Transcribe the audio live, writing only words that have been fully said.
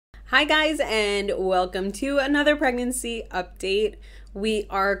Hi guys, and welcome to another pregnancy update. We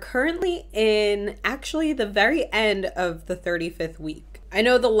are currently in actually the very end of the 35th week. I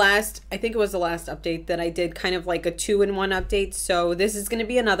know I think it was the last update that I did kind of like a 2-in-1 update, so this is going to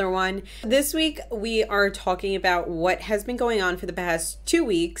be another one. This week we are talking about what has been going on for the past 2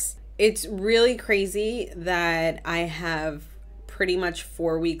 weeks. It's really crazy that I have pretty much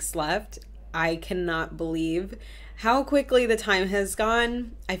 4 weeks left. I cannot believe how quickly the time has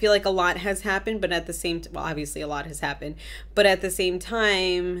gone. I feel like a lot has happened, but at the same well, obviously a lot has happened, but at the same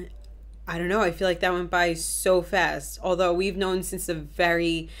time, I don't know, I feel like that went by so fast. Although we've known since the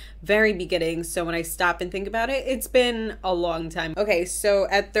very, very beginning, so when I stop and think about it, it's been a long time. Okay, so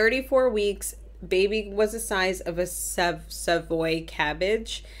at 34 weeks, baby was the size of a Savoy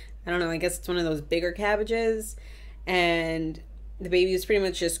cabbage. I don't know, I guess it's one of those bigger cabbages, and the baby is pretty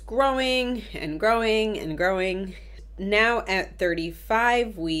much just growing and growing and growing. Now at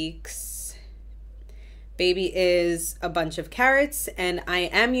 35 weeks, baby is a bunch of carrots, and I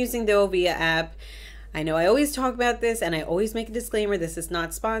am using the Ovia app. I know I always talk about this and I always make a disclaimer, this is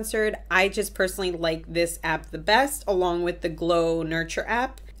not sponsored. I just personally like this app the best, along with the Glow Nurture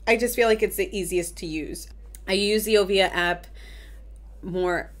app. I just feel like it's the easiest to use. I use the Ovia app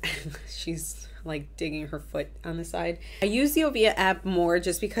more. She's like digging her foot on the side. I use the Ovia app more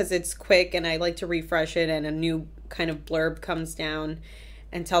just because it's quick and I like to refresh it, and a new kind of blurb comes down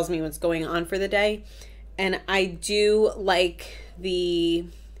and tells me what's going on for the day. And I do like the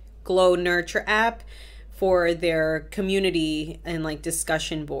Glow Nurture app for their community and like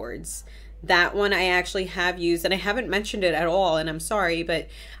discussion boards. That one I actually have used, and I haven't mentioned it at all, and I'm sorry, but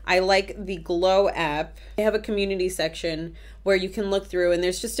I like the Glow app. They have a community section where you can look through, and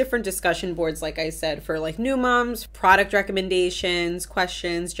there's just different discussion boards, like I said, for like new moms, product recommendations,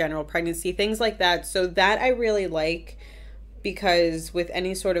 questions, general pregnancy, things like that. So that I really like, because with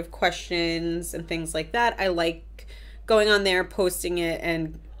any sort of questions and things like that, I like going on there, posting it,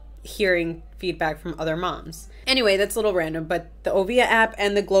 and hearing feedback from other moms. Anyway, that's a little random, but the Ovia app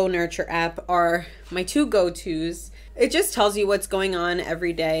and the Glow Nurture app are my two go-tos. It just tells you what's going on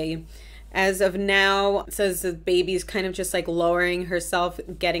every day. As of now, it says the baby's kind of just like lowering herself,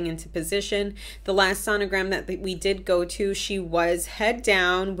 getting into position. The last sonogram that we did go to, she was head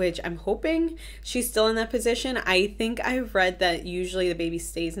down, which I'm hoping she's still in that position. I think I've read that usually the baby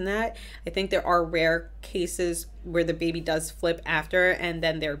stays in that. I think there are rare cases where the baby does flip after and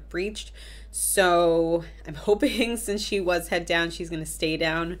then they're breached. So I'm hoping since she was head down, she's going to stay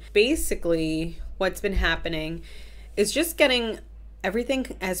down. Basically, what's been happening is just getting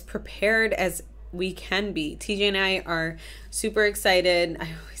everything as prepared as we can be. TJ and I are super excited.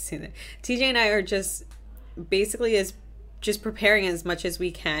 I always say that. TJ and I are just basically just preparing as much as we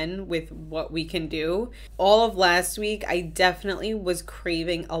can with what we can do. All of last week, I definitely was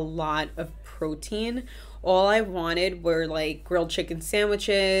craving a lot of protein. All I wanted were like grilled chicken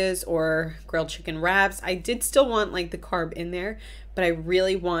sandwiches or grilled chicken wraps. I did still want like the carb in there, but I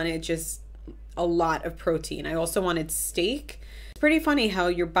really wanted just a lot of protein. I also wanted steak. It's pretty funny how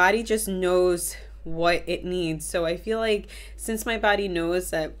your body just knows what it needs. So I feel like since my body knows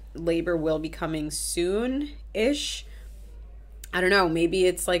that labor will be coming soon-ish, I don't know, maybe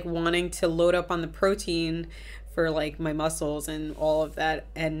it's like wanting to load up on the protein for like my muscles and all of that,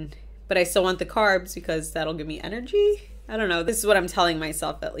 but I still want the carbs because that'll give me energy. I don't know. This is what I'm telling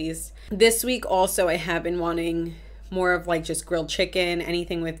myself, at least. This week also, I have been wanting more of like just grilled chicken,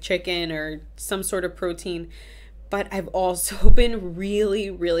 anything with chicken or some sort of protein. But I've also been really,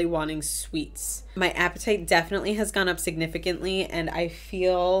 really wanting sweets. My appetite definitely has gone up significantly, and I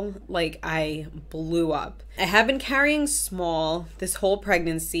feel like I blew up. I have been carrying small this whole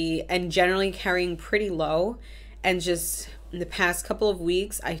pregnancy and generally carrying pretty low, and just in the past couple of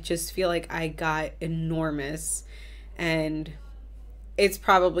weeks, I just feel like I got enormous. And it's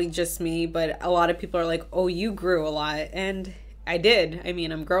probably just me, but a lot of people are like, oh, you grew a lot. And I did. I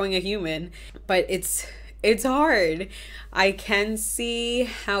mean, I'm growing a human, but it's hard. I can see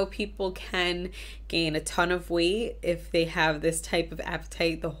how people can gain a ton of weight if they have this type of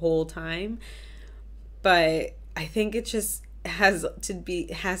appetite the whole time. But I think it just has to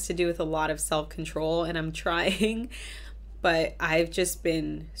do with a lot of self-control, and I'm trying. But I've just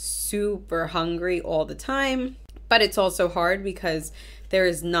been super hungry all the time. But it's also hard because there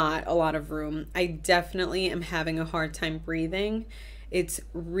is not a lot of room. I definitely am having a hard time breathing. It's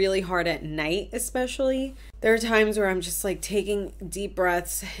really hard at night, especially. There are times where I'm just like taking deep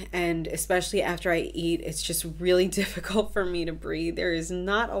breaths, and especially after I eat, it's just really difficult for me to breathe. There is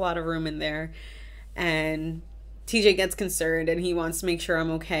not a lot of room in there. And TJ gets concerned and he wants to make sure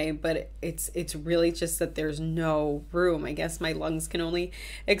I'm okay, but it's really just that there's no room. I guess my lungs can only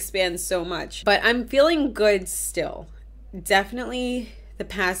expand so much. But I'm feeling good still. Definitely the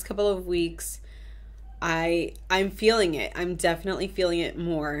past couple of weeks, I'm feeling it. I'm definitely feeling it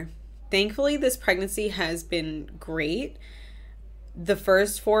more. Thankfully, this pregnancy has been great. The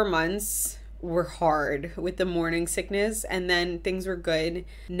first 4 months were hard with the morning sickness, and then things were good.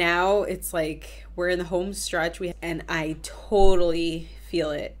 Now it's like we're in the home stretch, and I totally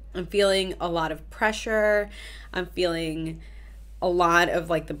feel it. I'm feeling a lot of pressure. I'm feeling a lot of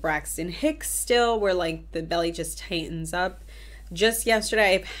like the Braxton Hicks still, where like the belly just tightens up. Just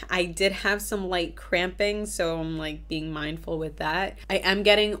yesterday, I did have some light cramping, so I'm like being mindful with that. I am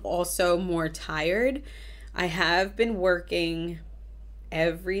getting also more tired. I have been working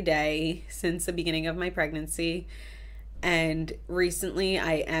every day since the beginning of my pregnancy, and recently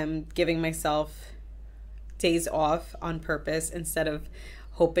I am giving myself days off on purpose instead of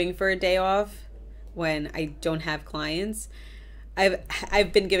hoping for a day off when I don't have clients.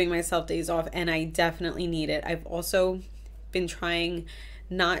 I've been giving myself days off, and I definitely need it. I've also been trying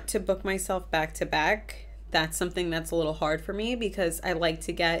not to book myself back to back. That's something that's a little hard for me because I like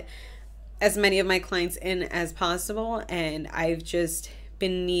to get as many of my clients in as possible, and I've just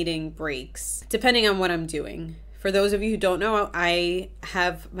been needing breaks depending on what I'm doing. For those of you who don't know, I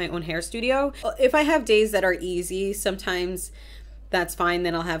have my own hair studio. If I have days that are easy, sometimes that's fine,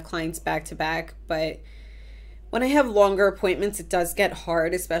 then I'll have clients back to back. But when I have longer appointments, it does get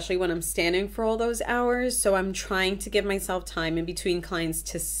hard, especially when I'm standing for all those hours. So I'm trying to give myself time in between clients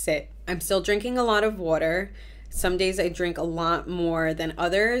to sit. I'm still drinking a lot of water. Some days I drink a lot more than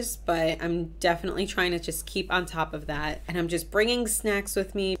others, but I'm definitely trying to just keep on top of that. And I'm just bringing snacks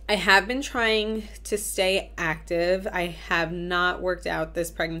with me. I have been trying to stay active. I have not worked out this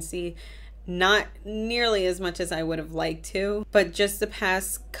pregnancy, not nearly as much as I would have liked to, but just the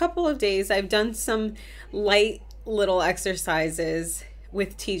past couple of days, I've done some light little exercises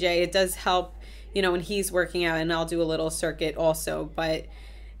with TJ. It does help, you know, when he's working out, and I'll do a little circuit also, but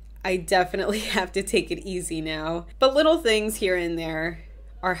I definitely have to take it easy now. But little things here and there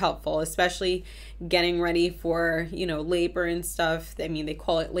are helpful, especially getting ready for, you know, labor and stuff. I mean, they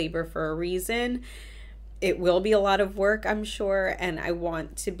call it labor for a reason. It will be a lot of work, I'm sure, and I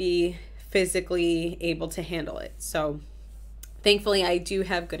want to be physically able to handle it. So thankfully, I do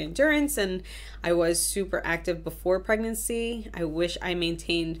have good endurance, and I was super active before pregnancy. I wish I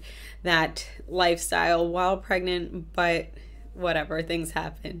maintained that lifestyle while pregnant, but whatever, things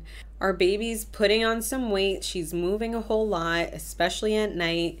happen. Our baby's putting on some weight. She's moving a whole lot, especially at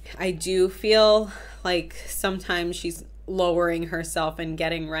night. I do feel like sometimes she's lowering herself and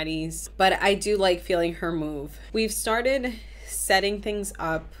getting ready, but I do like feeling her move. We've started setting things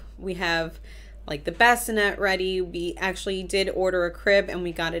up. We have like the bassinet ready. We actually did order a crib and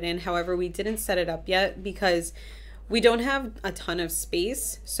we got it in. However, we didn't set it up yet because we don't have a ton of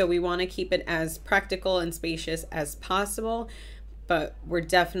space, so we want to keep it as practical and spacious as possible, but we're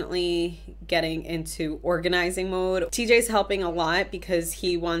definitely getting into organizing mode. TJ's helping a lot because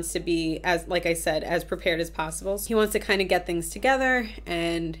he wants to be, as like I said, as prepared as possible. He wants to kind of get things together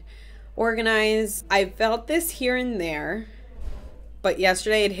and organize. I felt this here and there, but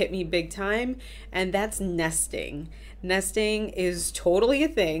yesterday it hit me big time, and that's nesting. Nesting is totally a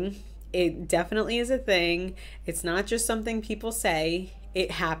thing. It definitely is a thing. It's not just something people say.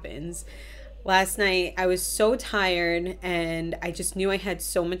 It happens. Last night, I was so tired, and I just knew I had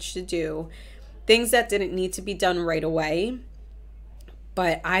so much to do. Things that didn't need to be done right away,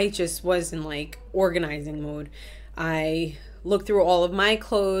 but I just was in like organizing mode. I looked through all of my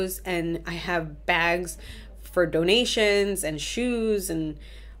clothes, and I have bags for donations and shoes and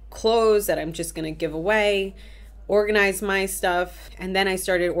clothes that I'm just gonna give away. Organize my stuff, and then I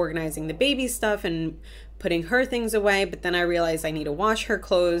started organizing the baby stuff and putting her things away, but then I realized I need to wash her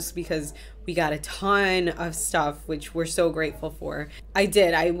clothes because we got a ton of stuff, which we're so grateful for. I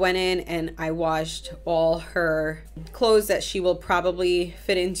did. I went in and I washed all her clothes that she will probably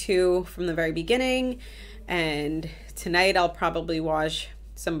fit into from the very beginning, and tonight I'll probably wash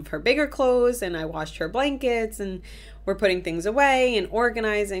some of her bigger clothes, and I washed her blankets, and we're putting things away and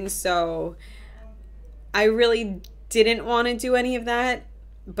organizing. So I really didn't want to do any of that,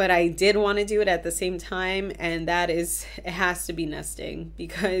 but I did want to do it at the same time, and that is, it has to be nesting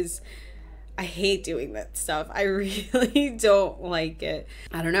because I hate doing that stuff. I really don't like it.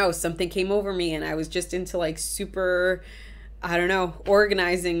 I don't know, something came over me and I was just into like super, I don't know,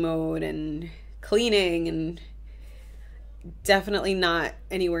 organizing mode and cleaning, and definitely not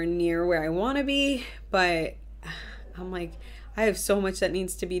anywhere near where I want to be, but I'm like, I have so much that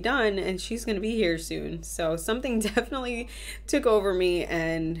needs to be done, and she's going to be here soon. So something definitely took over me,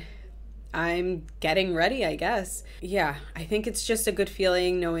 and I'm getting ready, I guess. Yeah, I think it's just a good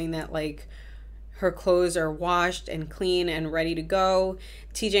feeling knowing that like her clothes are washed and clean and ready to go.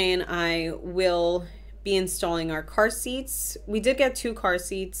 TJ and I will be installing our car seats. We did get 2 car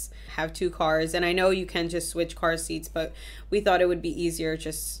seats, have 2 cars, and I know you can just switch car seats, but we thought it would be easier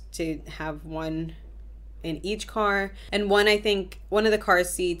just to have one in each car. And I think one of the car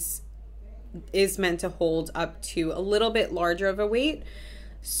seats is meant to hold up to a little bit larger of a weight.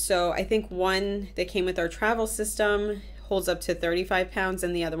 So I think one that came with our travel system holds up to 35 pounds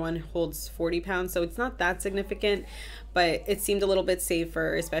and the other one holds 40 pounds. So it's not that significant, but it seemed a little bit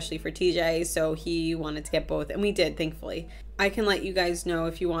safer, especially for TJ. So he wanted to get both, and we did, thankfully. I can let you guys know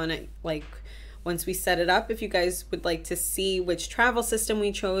if you want to, like, once we set it up, if you guys would like to see which travel system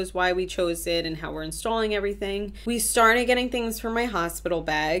we chose, why we chose it, and how we're installing everything. We started getting things for my hospital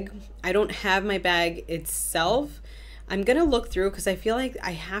bag. I don't have my bag itself. I'm gonna look through because I feel like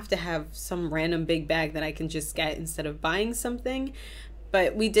I have to have some random big bag that I can just get instead of buying something.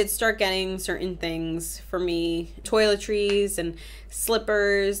 But we did start getting certain things for me, toiletries and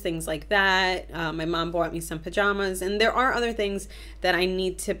slippers, things like that. My mom bought me some pajamas, and there are other things that I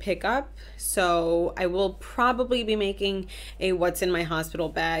need to pick up. So I will probably be making a what's in my hospital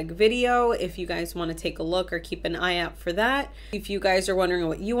bag video if you guys want to take a look or keep an eye out for that. If you guys are wondering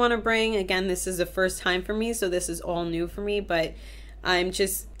what you want to bring, again, this is the first time for me, so this is all new for me, but I'm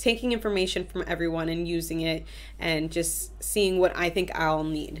just taking information from everyone and using it and just seeing what I think I'll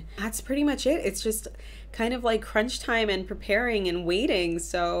need. That's pretty much it. It's just kind of like crunch time and preparing and waiting.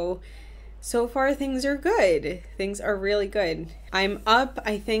 So far things are good. Things are really good. I'm up,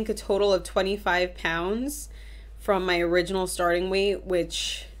 I think, a total of 25 pounds from my original starting weight,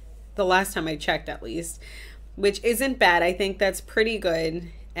 which the last time I checked at least, which isn't bad. I think that's pretty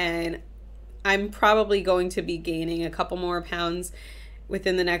good. And I'm probably going to be gaining a couple more pounds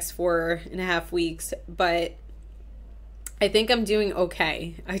within the next 4.5 weeks, but I think I'm doing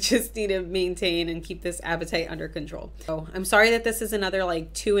okay. I just need to maintain and keep this appetite under control. So I'm sorry that this is another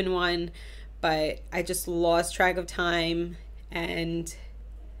like 2-in-1, but I just lost track of time and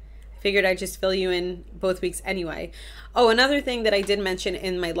I figured I'd just fill you in both weeks anyway. Oh, another thing that I did mention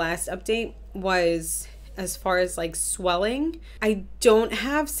in my last update was, as far as like swelling, I don't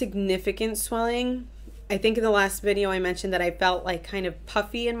have significant swelling. I think in the last video I mentioned that I felt like kind of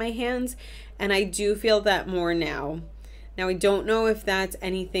puffy in my hands, and I do feel that more now. Now I don't know if that's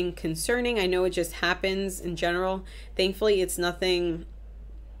anything concerning. I know it just happens in general. Thankfully it's nothing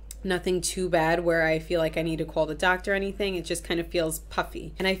too bad where I feel like I need to call the doctor or anything. It just kind of feels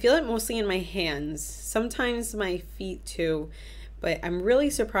puffy, and I feel it mostly in my hands, sometimes my feet too. But I'm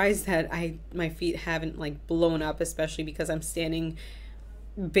really surprised that my feet haven't like blown up, especially because I'm standing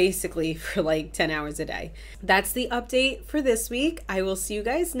basically for like 10 hours a day. That's the update for this week. I will see you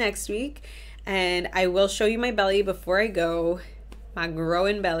guys next week, and I will show you my belly before I go, my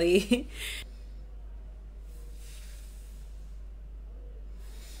growing belly.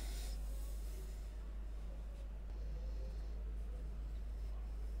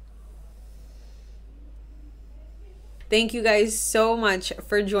 Thank you guys so much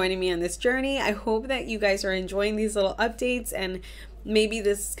for joining me on this journey. I hope that you guys are enjoying these little updates, and maybe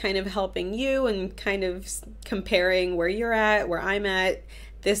this is kind of helping you and kind of comparing where you're at, where I'm at.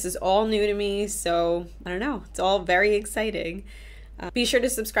 This is all new to me, so I don't know. It's all very exciting. Be sure to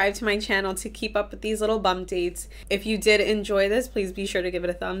subscribe to my channel to keep up with these little bump dates. If you did enjoy this, please be sure to give it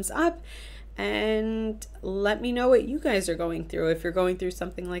a thumbs up and let me know what you guys are going through if you're going through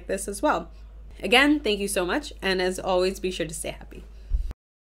something like this as well. Again, thank you so much, and as always, be sure to stay happy.